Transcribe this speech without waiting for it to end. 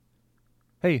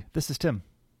Hey, this is Tim.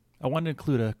 I want to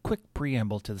include a quick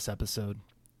preamble to this episode.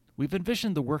 We've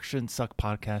envisioned the Work Shouldn't Suck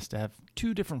podcast to have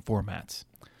two different formats.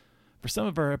 For some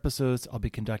of our episodes, I'll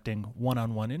be conducting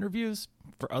one-on-one interviews.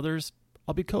 For others,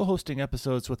 I'll be co-hosting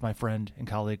episodes with my friend and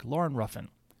colleague, Lauren Ruffin.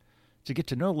 To get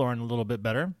to know Lauren a little bit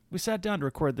better, we sat down to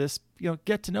record this,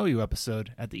 get to know you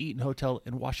episode at the Eaton Hotel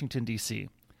in Washington, D.C.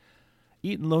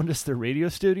 Eaton loaned us their radio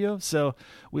studio, so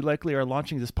we likely are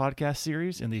launching this podcast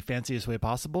series in the fanciest way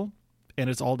possible, and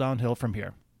it's all downhill from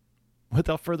here.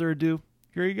 Without further ado,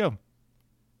 here you go.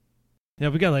 Yeah,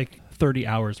 we got like 30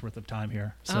 hours worth of time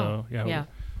here, so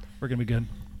we're gonna be good.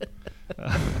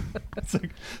 It's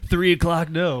like 3 o'clock.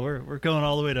 No, we're going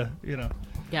all the way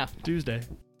to Tuesday.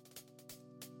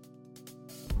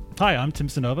 Hi, I'm Tim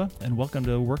Sonova, and welcome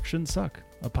to Work Shouldn't Suck,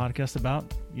 a podcast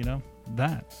about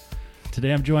that.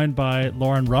 Today I'm joined by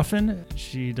Lauren Ruffin.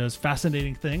 She does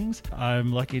fascinating things.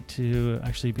 I'm lucky to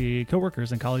actually be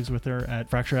coworkers and colleagues with her at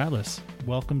Fractured Atlas.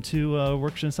 Welcome to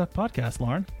Work Shouldn't Suck podcast,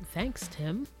 Lauren. Thanks,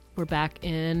 Tim. We're back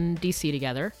in D.C.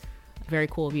 together. Very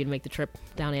cool of you to make the trip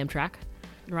down Amtrak,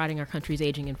 riding our country's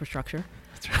aging infrastructure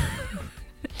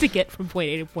to get from point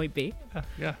A to point B.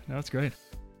 Yeah, it's great.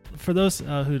 For those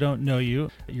who don't know you,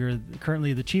 you're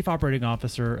currently the Chief Operating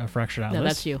Officer of Fractured Atlas. No,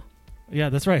 that's you. Yeah,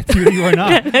 that's right. You are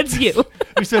not. That's you.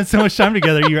 We spent so much time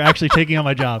together, you're actually taking on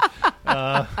my job.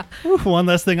 One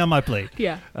less thing on my plate.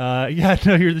 Yeah.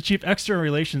 You're the Chief External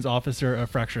Relations Officer of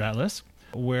Fractured Atlas,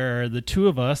 where the two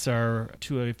of us are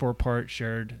to a four-part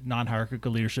shared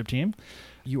non-hierarchical leadership team.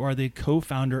 You are the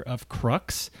co-founder of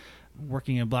Crux,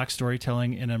 working in Black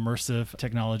storytelling and immersive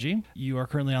technology. You are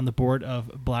currently on the board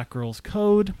of Black Girls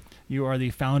Code. You are the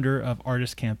founder of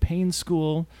Artist Campaign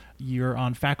School. You're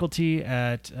on faculty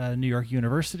at New York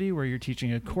University, where you're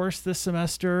teaching a course this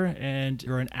semester, and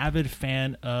you're an avid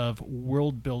fan of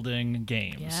world-building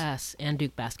games. Yes, and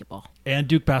Duke basketball.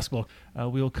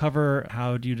 We will cover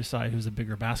how do you decide who's a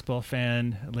bigger basketball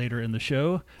fan later in the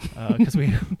show, because we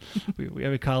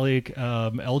have a colleague,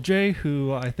 LJ,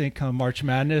 who I think come March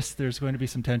Madness, there's going to be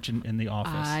some tension in the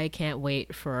office. I can't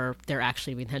wait for there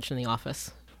actually to be tension in the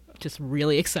office. Just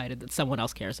really excited that someone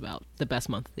else cares about the best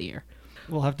month of the year.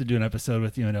 We'll have to do an episode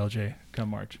with you and LJ come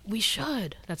March. We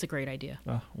should. That's a great idea.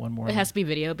 One more. It has to be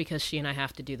video because she and I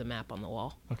have to do the map on the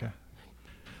wall. Okay. I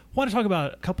want to talk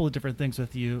about a couple of different things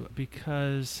with you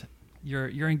because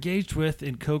you're engaged with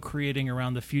and co-creating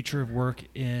around the future of work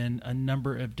in a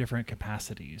number of different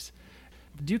capacities.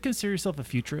 Do you consider yourself a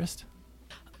futurist?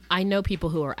 I know people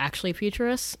who are actually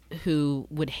futurists who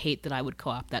would hate that I would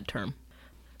co-opt that term.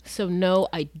 So no,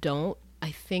 I don't. I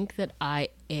think that I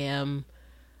am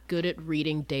good at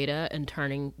reading data and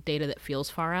turning data that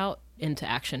feels far out into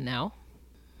action now.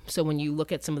 So when you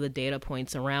look at some of the data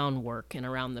points around work and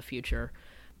around the future,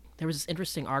 there was this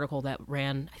interesting article that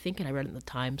ran, I think, and I read it in the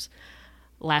Times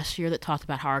last year, that talked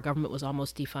about how our government was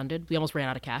almost defunded. We almost ran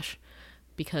out of cash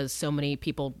because so many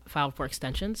people filed for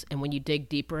extensions. And when you dig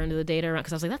deeper into the data,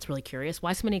 because I was like, that's really curious.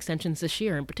 Why so many extensions this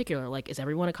year in particular? Like, is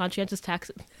everyone a conscientious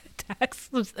tax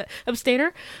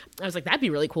abstainer? I was like, that'd be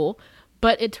really cool.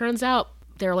 But it turns out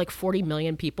there are like 40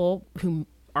 million people who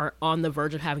are on the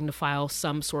verge of having to file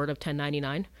some sort of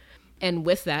 1099. And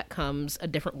with that comes a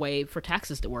different way for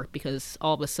taxes to work, because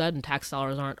all of a sudden tax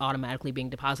dollars aren't automatically being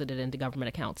deposited into government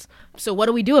accounts. So what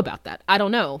do we do about that? I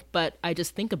don't know, but I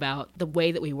just think about the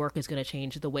way that we work is going to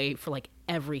change the way for like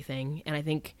everything. And I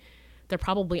think there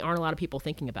probably aren't a lot of people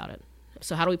thinking about it.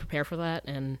 So how do we prepare for that,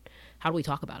 and how do we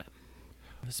talk about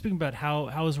it? Speaking about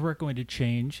how is work going to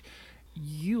change,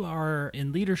 you are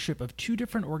in leadership of two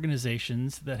different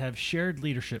organizations that have shared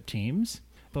leadership teams,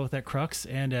 both at Crux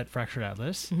and at Fractured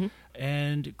Atlas. Mm-hmm.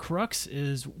 And Crux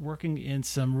is working in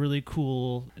some really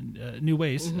cool new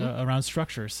ways around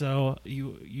structure. So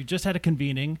you just had a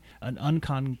convening, an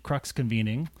Uncon Crux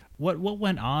convening. What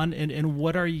went on, and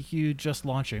what are you just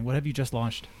launching? What have you just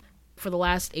launched? For the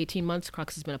last 18 months,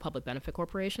 Crux has been a public benefit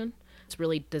corporation. It's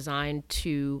really designed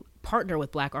to partner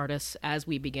with Black artists as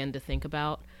we begin to think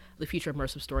about the future of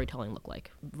immersive storytelling look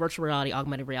like. Virtual reality,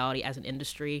 augmented reality as an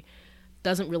industry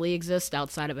doesn't really exist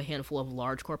outside of a handful of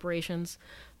large corporations.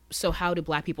 So how do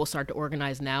Black people start to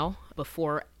organize now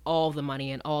before all the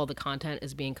money and all the content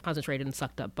is being concentrated and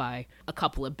sucked up by a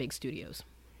couple of big studios?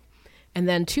 And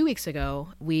then 2 weeks ago,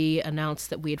 we announced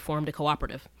that we had formed a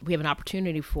cooperative. We have an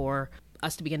opportunity for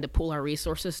us to begin to pool our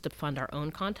resources to fund our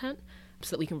own content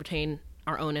so that we can retain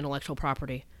our own intellectual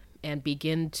property. and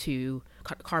begin to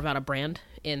carve out a brand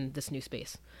in this new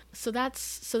space. So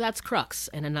that's Crux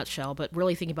in a nutshell, but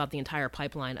really thinking about the entire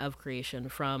pipeline of creation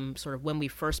from sort of when we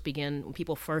first begin, when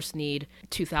people first need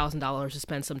 $2,000 to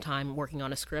spend some time working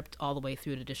on a script, all the way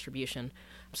through to distribution.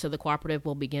 So the cooperative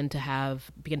will begin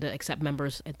to accept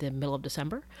members at the middle of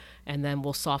December, and then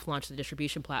we'll soft launch the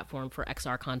distribution platform for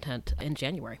XR content in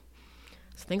January.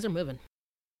 So things are moving.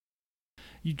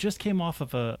 You just came off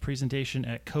of a presentation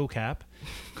at CoCap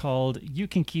called "You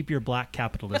Can Keep Your Black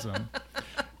Capitalism,"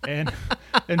 and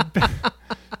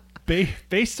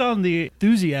based on the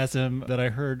enthusiasm that I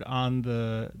heard on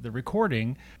the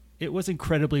recording, it was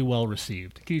incredibly well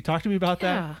received. Can you talk to me about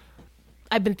that?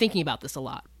 I've been thinking about this a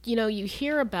lot. You know, you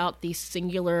hear about these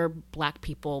singular Black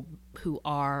people who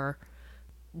are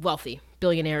wealthy,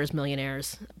 billionaires,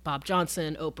 millionaires, Bob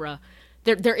Johnson, Oprah.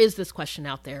 There is this question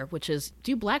out there, which is,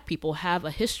 do Black people have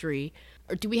a history,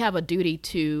 or do we have a duty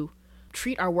to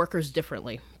treat our workers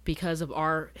differently because of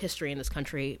our history in this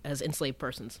country as enslaved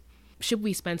persons? Should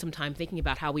we spend some time thinking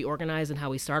about how we organize and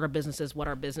how we start our businesses, what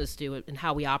our business do, and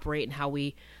how we operate and how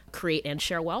we create and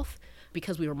share wealth,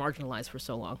 because we were marginalized for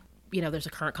so long? You know, there's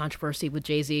a current controversy with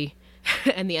Jay-Z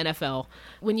and the NFL.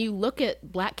 When you look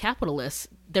at Black capitalists,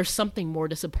 there's something more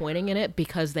disappointing in it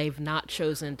because they've not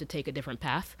chosen to take a different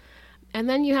path. And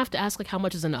then you have to ask, like, how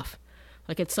much is enough?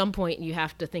 Like, at some point, you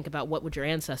have to think about what would your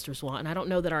ancestors want. And I don't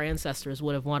know that our ancestors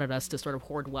would have wanted us to sort of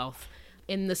hoard wealth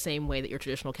in the same way that your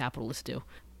traditional capitalists do.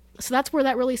 So that's where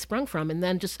that really sprung from. And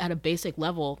then just at a basic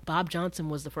level, Bob Johnson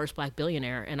was the first Black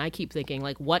billionaire. And I keep thinking,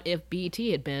 like, what if BET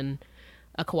had been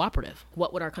a cooperative?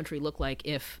 What would our country look like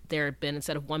if there had been,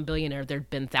 instead of one billionaire, there'd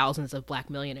been thousands of Black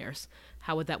millionaires?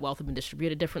 How would that wealth have been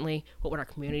distributed differently? What would our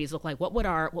communities look like? What would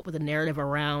the narrative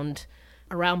around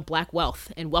Black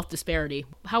wealth and wealth disparity,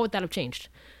 how would that have changed?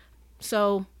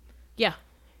 So, yeah,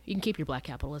 you can keep your Black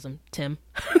capitalism, Tim.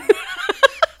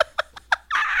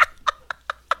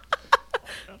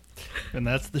 And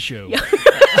that's the show. Yeah.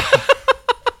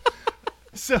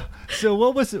 So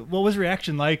what was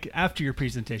reaction like after your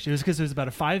presentation? It was because it was about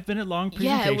a 5-minute long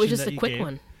presentation. Yeah, it was just a quick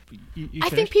one. I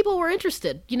think people were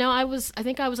interested. You know, I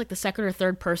think I was like the second or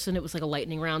third person. It was like a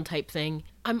lightning round type thing.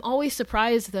 I'm always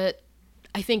surprised that,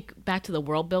 I think back to the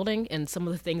world building and some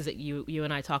of the things that you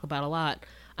and I talk about a lot.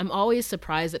 I'm always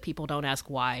surprised that people don't ask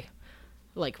why,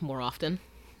 like, more often.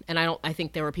 And I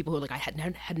think there were people who were like, I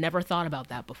had never thought about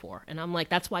that before. And I'm like,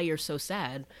 that's why you're so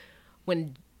sad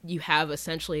when you have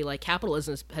essentially, like,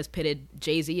 capitalism has pitted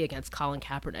Jay-Z against Colin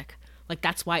Kaepernick. Like,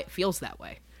 that's why it feels that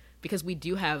way. Because we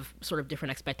do have sort of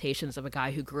different expectations of a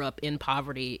guy who grew up in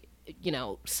poverty, you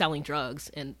know, selling drugs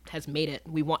and has made it.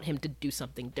 We want him to do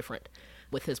something different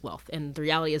with his wealth. And the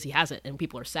reality is he hasn't, and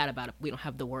people are sad about it. We don't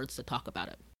have the words to talk about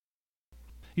it.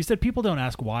 You said people don't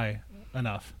ask why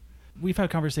enough. We've had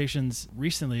conversations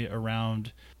recently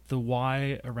around the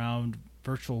why around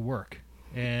virtual work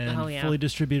and fully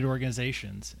distributed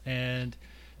organizations, and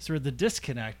sort of the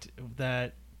disconnect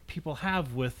that people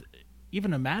have with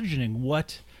even imagining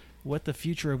what the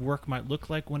future of work might look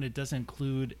like when it doesn't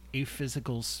include a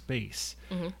physical space.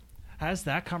 Mm-hmm. Has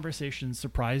that conversation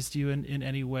surprised you in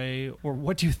any way, or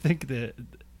what do you think that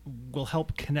will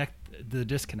help connect the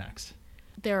disconnects?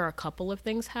 There are a couple of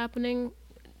things happening.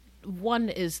 One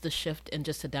is the shift in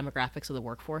just the demographics of the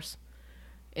workforce.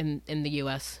 In the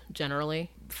U.S. generally,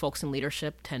 folks in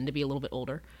leadership tend to be a little bit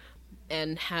older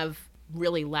and have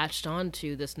really latched on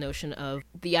to this notion of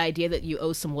the idea that you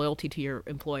owe some loyalty to your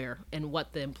employer and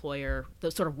what the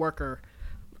sort of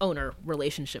worker-owner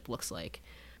relationship looks like.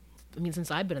 I mean,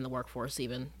 since I've been in the workforce,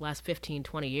 even last 15,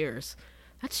 20 years,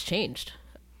 that's changed.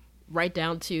 Right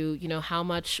down to, you know, how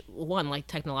much, one, like,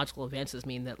 technological advances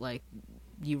mean that, like,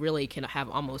 you really can have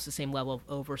almost the same level of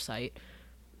oversight.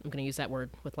 I'm going to use that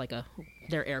word with, like,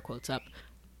 their air quotes up.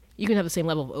 You can have the same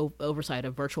level of oversight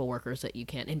of virtual workers that you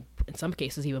can, in some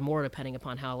cases even more, depending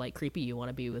upon how, like, creepy you want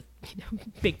to be with, you know,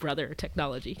 Big Brother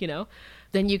technology, you know,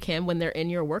 than you can when they're in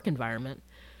your work environment.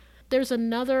 There's a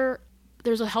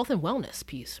health and wellness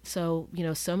piece. So, you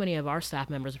know, so many of our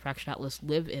staff members of Fractured Atlas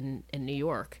live in New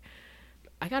York.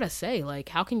 I gotta say, like,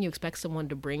 how can you expect someone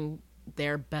to bring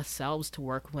their best selves to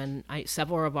work when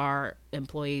several of our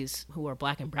employees who are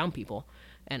Black and brown people,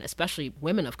 and especially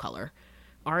women of color,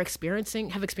 have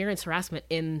experienced harassment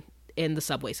in the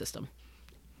subway system?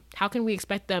 How can we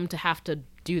expect them to have to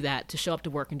do that, to show up to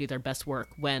work and do their best work,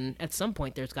 when at some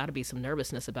point there's got to be some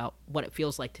nervousness about what it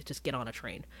feels like to just get on a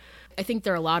train? I think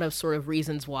there are a lot of sort of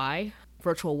reasons why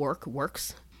virtual work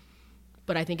works,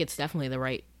 but I think it's definitely the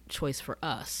right choice for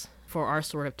us, for our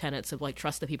sort of tenets of, like,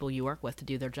 trust the people you work with to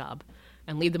do their job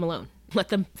and leave them alone. Let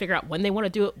them figure out when they want to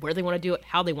do it, where they want to do it,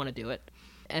 how they want to do it.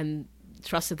 And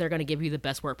trust that they're going to give you the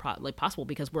best work possible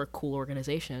because we're a cool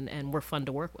organization and we're fun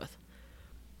to work with.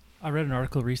 I read an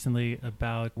article recently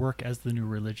about work as the new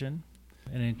religion,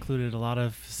 and it included a lot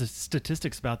of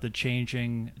statistics about the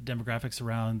changing demographics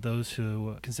around those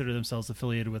who consider themselves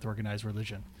affiliated with organized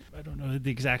religion. I don't know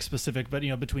the exact specific, but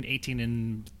between 18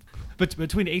 and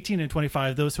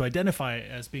 25, those who identify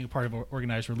as being a part of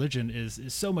organized religion is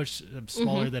so much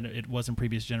smaller than it was in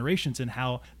previous generations, and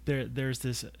how there's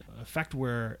this effect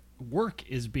where work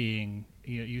is being,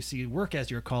 you see work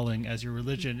as your calling, as your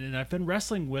religion. And I've been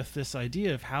wrestling with this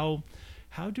idea of how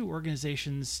do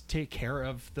organizations take care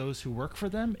of those who work for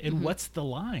them, and what's the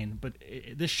line? But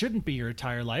this shouldn't be your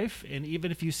entire life. And even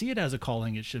if you see it as a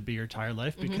calling, it should be your entire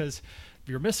life, because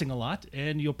you're missing a lot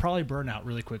and you'll probably burn out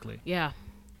really quickly. Yeah.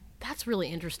 That's really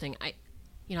interesting.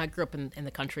 I grew up in the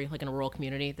country, like in a rural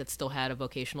community that still had a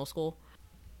vocational school.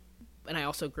 And I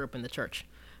also grew up in the church.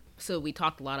 So we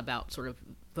talked a lot about sort of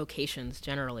vocations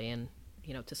generally, and,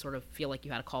 to sort of feel like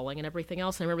you had a calling and everything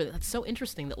else. And I remember that's so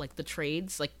interesting that like the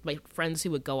trades, like my friends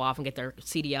who would go off and get their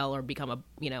CDL or become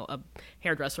a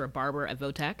hairdresser, a barber at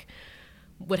Votech,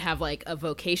 would have like a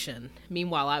vocation.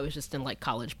 Meanwhile, I was just in like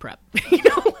college prep,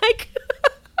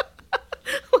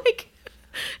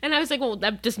 and I was like, well,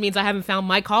 that just means I haven't found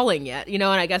my calling yet, and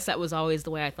I guess that was always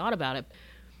the way I thought about it.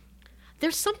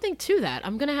 There's something to that.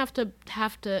 I'm going to have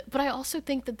to, but I also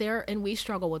think that and we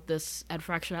struggle with this at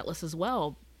Fractured Atlas as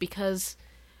well, because,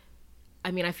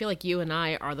 I feel like you and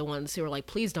I are the ones who are like,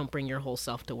 please don't bring your whole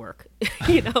self to work,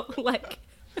 like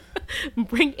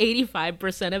bring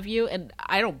 85% of you. And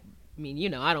I don't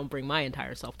bring my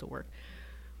entire self to work.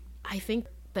 I think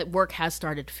that work has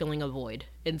started filling a void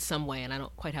in some way, and I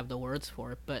don't quite have the words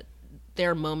for it, but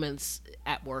there are moments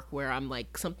at work where I'm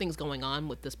like, something's going on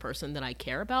with this person that I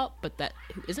care about, but that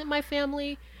who isn't my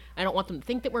family. I don't want them to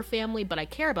think that we're family, but I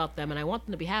care about them and I want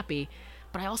them to be happy,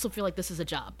 but I also feel like this is a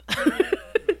job.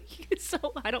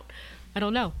 So I don't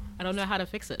know. I don't know how to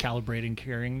fix it. Calibrating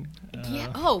caring.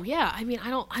 Yeah. Oh yeah. I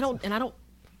don't,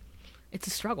 it's a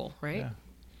struggle, right? Yeah.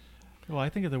 Well, I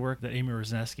think of the work that Amy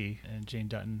Rosneski and Jane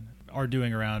Dutton are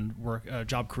doing around work,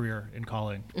 job, career, and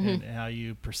calling, and how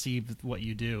you perceive what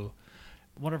you do.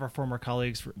 One of our former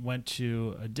colleagues went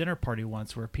to a dinner party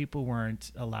once where people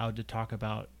weren't allowed to talk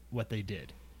about what they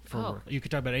did for work. You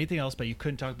could talk about anything else, but you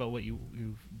couldn't talk about what you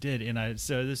did. And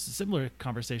so there's a similar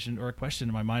conversation or a question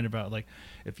in my mind about, like,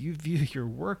 if you view your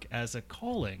work as a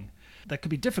calling, that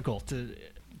could be difficult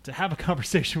to have a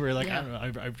conversation where, like, I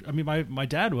don't know, my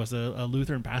dad was a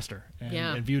Lutheran pastor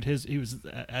and viewed he was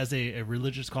as a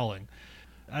religious calling.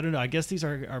 I don't know. I guess these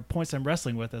are points I'm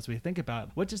wrestling with as we think about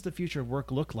what does the future of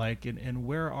work look like, and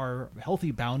where are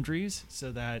healthy boundaries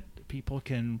so that people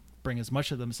can bring as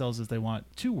much of themselves as they want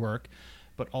to work,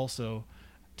 but also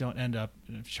don't end up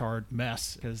in a charred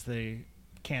mess because they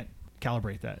can't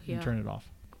calibrate that and turn it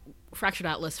off. Fractured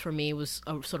Atlas for me was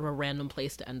sort of a random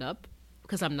place to end up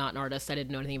because I'm not an artist. I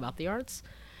didn't know anything about the arts.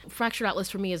 Fractured Atlas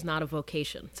for me is not a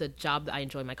vocation. It's a job that I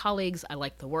enjoy my colleagues. I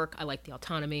like the work. I like the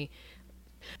autonomy.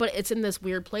 But it's in this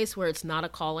weird place where it's not a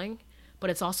calling, but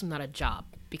it's also not a job,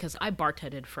 because I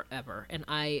bartended forever, and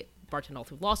I bartended all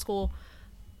through law school.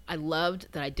 I loved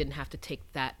that I didn't have to take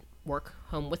that work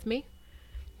home with me,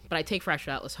 but I take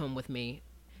Fractured Atlas home with me.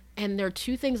 And there are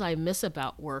two things I miss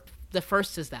about work. The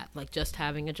first is that, like, just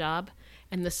having a job.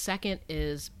 And the second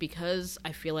is because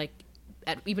I feel like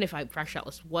even if Fractured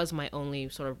Atlas was my only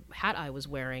sort of hat I was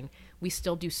wearing, we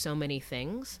still do so many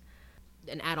things,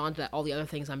 and add on to that all the other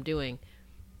things I'm doing.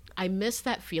 I miss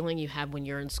that feeling you have when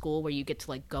you're in school where you get to,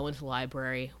 like, go into the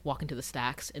library, walk into the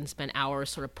stacks, and spend hours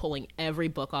sort of pulling every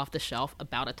book off the shelf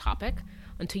about a topic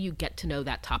until you get to know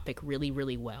that topic really,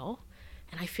 really well.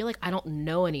 And I feel like I don't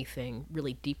know anything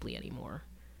really deeply anymore.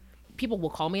 People will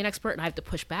call me an expert, and I have to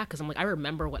push back because I'm like, I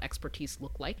remember what expertise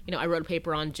looked like. I wrote a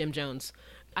paper on Jim Jones.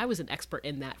 I was an expert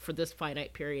in that for this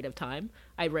finite period of time.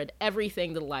 I read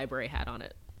everything the library had on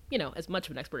it. As much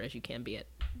of an expert as you can be at,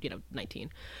 19.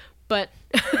 But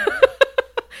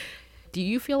do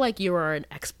you feel like you are an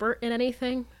expert in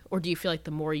anything? Or do you feel like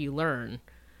the more you learn,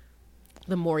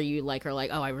 the more you are like,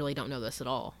 oh, I really don't know this at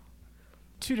all?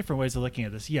 Two different ways of looking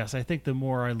at this. Yes, I think the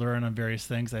more I learn on various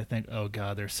things, I think, oh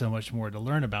God, there's so much more to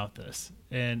learn about this.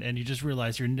 And you just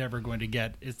realize you're never going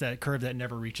to it's that curve that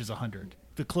never reaches 100.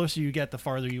 The closer you get, the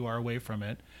farther you are away from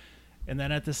it. And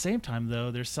then at the same time,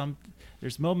 though,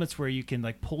 there's moments where you can,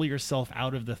 like, pull yourself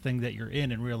out of the thing that you're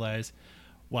in and realize,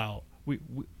 wow,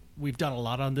 we've done a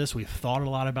lot on this. We've thought a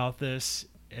lot about this,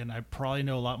 and I probably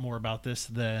know a lot more about this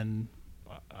than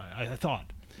I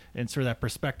thought. And sort of that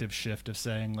perspective shift of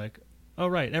saying, like, oh,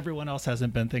 right, everyone else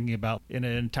hasn't been thinking about, in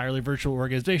an entirely virtual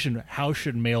organization, how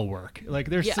should mail work? Like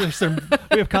there's some,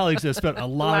 we have colleagues that spent a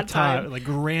lot of time, like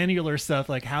granular stuff,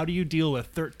 like how do you deal with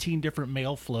 13 different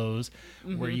mail flows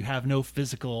where you have no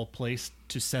physical place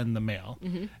to send the mail?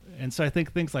 And so I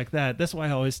think things like that, that's why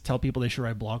I always tell people they should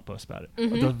write blog posts about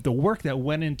it. The work that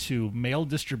went into mail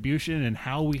distribution and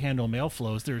how we handle mail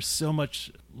flows, there's so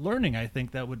much learning, I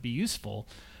think, that would be useful.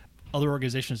 Other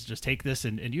organizations just take this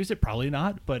and use it, probably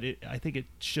not, but I think it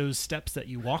shows steps that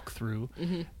you walk through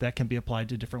that can be applied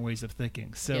to different ways of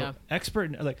thinking. So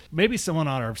expert, like maybe someone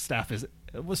on our staff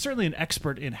was certainly an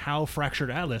expert in how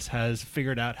Fractured Atlas has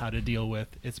figured out how to deal with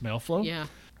its mail flow. Yeah.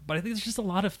 But I think there's just a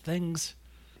lot of things.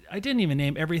 I didn't even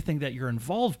name everything that you're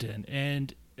involved in.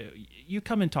 And you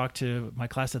come and talk to my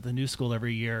class at the New School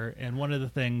every year, and one of the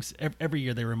things every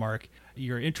year they remark,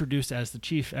 you're introduced as the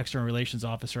Chief External Relations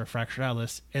Officer of Fractured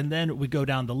Atlas, and then we go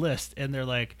down the list, and they're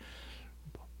like,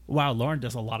 wow, Lauren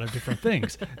does a lot of different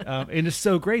things. And it's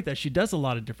so great that she does a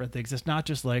lot of different things. It's not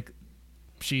just like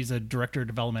she's a director of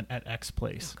development at X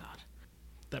place. Oh, God.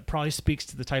 That probably speaks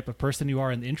to the type of person you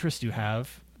are and the interest you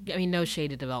have. I mean, no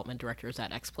shade to development directors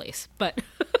at X place, but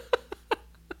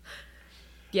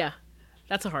yeah,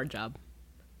 that's a hard job.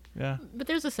 Yeah. But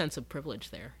there's a sense of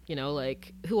privilege there. You know,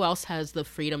 like, who else has the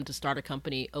freedom to start a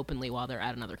company openly while they're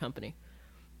at another company?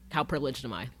 How privileged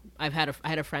am I? I had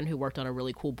a friend who worked on a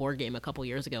really cool board game a couple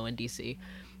years ago in DC.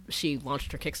 She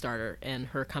launched her Kickstarter, and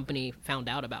her company found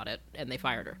out about it, and they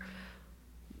fired her.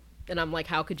 And I'm like,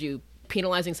 how could you?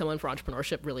 Penalizing someone for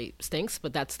entrepreneurship really stinks,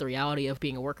 but that's the reality of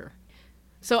being a worker.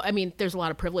 So, I mean, there's a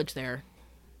lot of privilege there.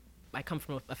 I come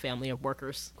from a family of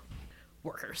workers.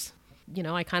 You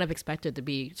know, I kind of expected to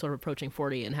be sort of approaching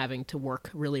 40 and having to work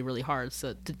really, really hard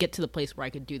so to get to the place where I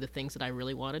could do the things that I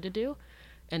really wanted to do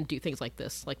and do things like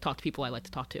this, like talk to people I like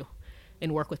to talk to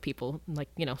and work with people, like,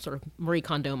 you know, sort of Marie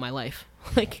Kondo my life.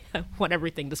 Like, I want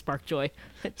everything to spark joy.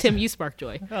 Tim, you spark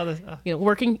joy. You know,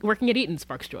 working at Eaton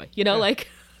sparks joy. You know, like...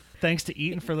 Thanks to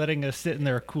Eaton for letting us sit in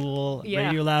their cool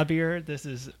radio lab here. This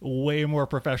is way more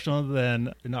professional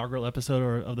than inaugural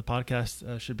episode of the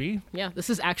podcast should be. Yeah, this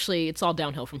is actually, it's all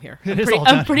downhill from here.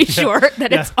 I'm pretty sure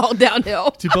that it's all downhill.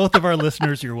 To both of our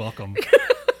listeners, you're welcome.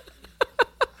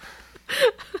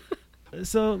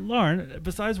 So, Lauren,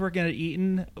 besides working at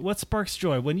Eaton, what sparks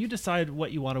joy? When you decide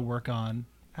what you want to work on,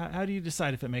 how do you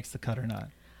decide if it makes the cut or not?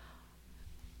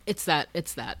 It's that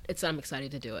I'm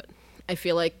excited to do it. I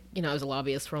feel like, you know, I was a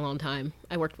lobbyist for a long time.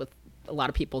 I worked with a lot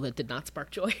of people that did not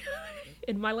spark joy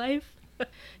in my life.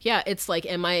 Yeah, it's like,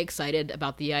 am I excited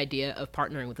about the idea of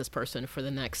partnering with this person for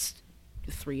the next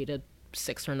 3 to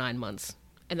 6 or 9 months?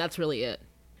 And that's really it.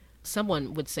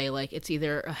 Someone would say, like, it's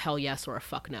either a hell yes or a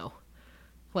fuck no.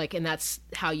 Like, and that's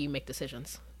how you make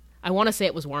decisions. I want to say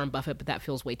it was Warren Buffett, but that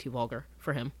feels way too vulgar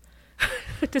for him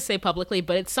to say publicly.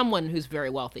 But it's someone who's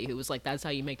very wealthy who was like, that's how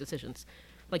you make decisions.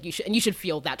 Like, you should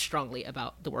feel that strongly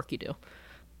about the work you do.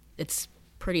 It's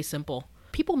pretty simple.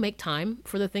 People make time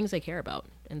for the things they care about.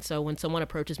 And so when someone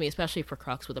approaches me, especially for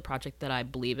Crux with a project that I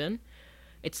believe in,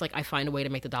 it's like I find a way to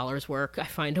make the dollars work. I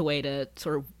find a way to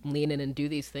sort of lean in and do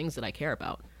these things that I care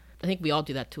about. I think we all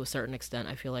do that to a certain extent.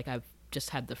 I feel like I've just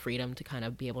had the freedom to kind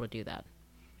of be able to do that.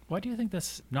 Why do you think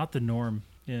that's not the norm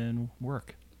in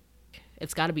work?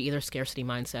 It's got to be either scarcity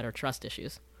mindset or trust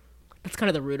issues. That's kind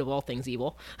of the root of all things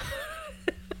evil.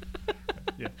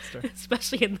 Yeah,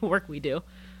 especially in the work we do.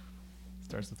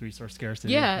 Starts with resource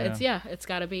scarcity. It's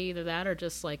got to be either that or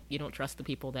just like you don't trust the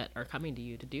people that are coming to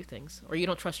you to do things, or you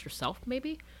don't trust yourself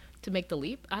maybe to make the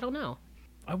leap. I don't know.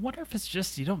 I wonder if it's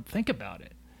just you don't think about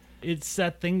it. It's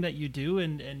that thing that you do,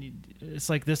 and it's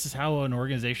like, this is how an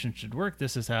organization should work.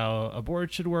 This is how a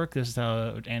board should work. This is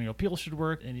how an annual appeal should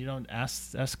work. And you don't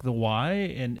ask the why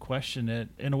and question it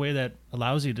in a way that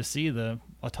allows you to see the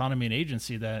autonomy and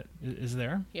agency that is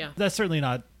there. Yeah. That's certainly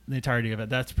not the entirety of it.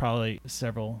 That's probably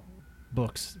several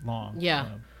books long. Yeah.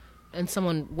 And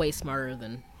someone way smarter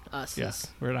than us is,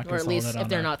 we're not or gonna at least that if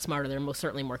they're not smarter, they're most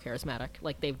certainly more charismatic.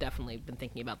 Like, they've definitely been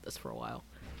thinking about this for a while.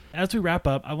 As we wrap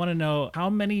up, I want to know, how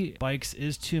many bikes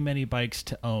is too many bikes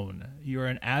to own? You're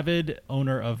an avid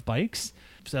owner of bikes,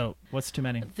 so what's too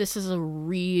many? This is a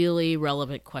really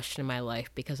relevant question in my life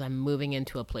because I'm moving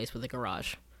into a place with a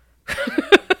garage.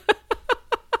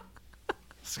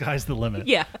 Sky's the limit.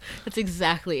 Yeah, that's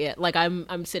exactly it. Like,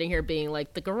 I'm sitting here being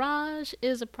like, the garage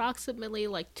is approximately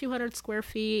like 200 square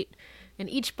feet, and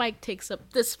each bike takes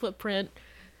up this footprint.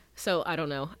 So I don't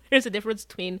know. There's a difference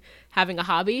between having a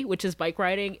hobby, which is bike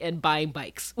riding, and buying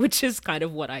bikes, which is kind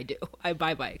of what I do. I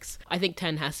buy bikes. I think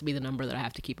 10 has to be the number that I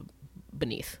have to keep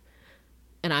beneath.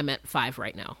 And I'm at 5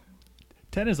 right now.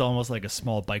 10 is almost like a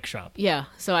small bike shop. Yeah,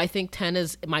 so I think 10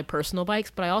 is my personal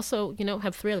bikes, but I also,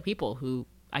 have 3 other people who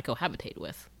I cohabitate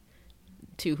with.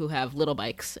 2 who have little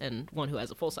bikes and 1 who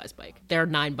has a full-size bike. There are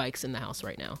 9 bikes in the house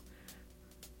right now.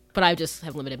 But I just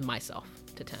have limited myself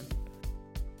to 10.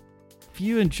 If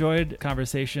you enjoyed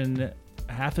conversation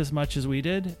half as much as we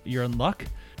did, you're in luck.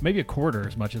 Maybe a quarter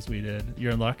as much as we did,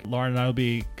 you're in luck. Lauren and I will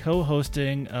be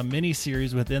co-hosting a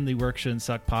mini-series within the Work Shouldn't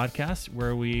Suck podcast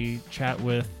where we chat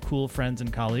with cool friends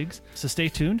and colleagues. So stay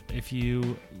tuned. If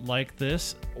you like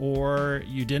this or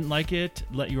you didn't like it,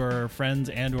 let your friends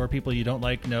and or people you don't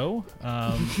like know.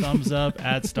 Thumbs up,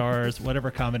 add stars,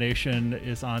 whatever combination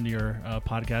is on your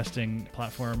podcasting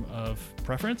platform of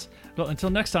preference. Well, until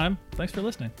next time, thanks for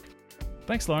listening.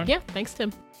 Thanks, Lauren. Yeah, thanks,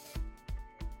 Tim.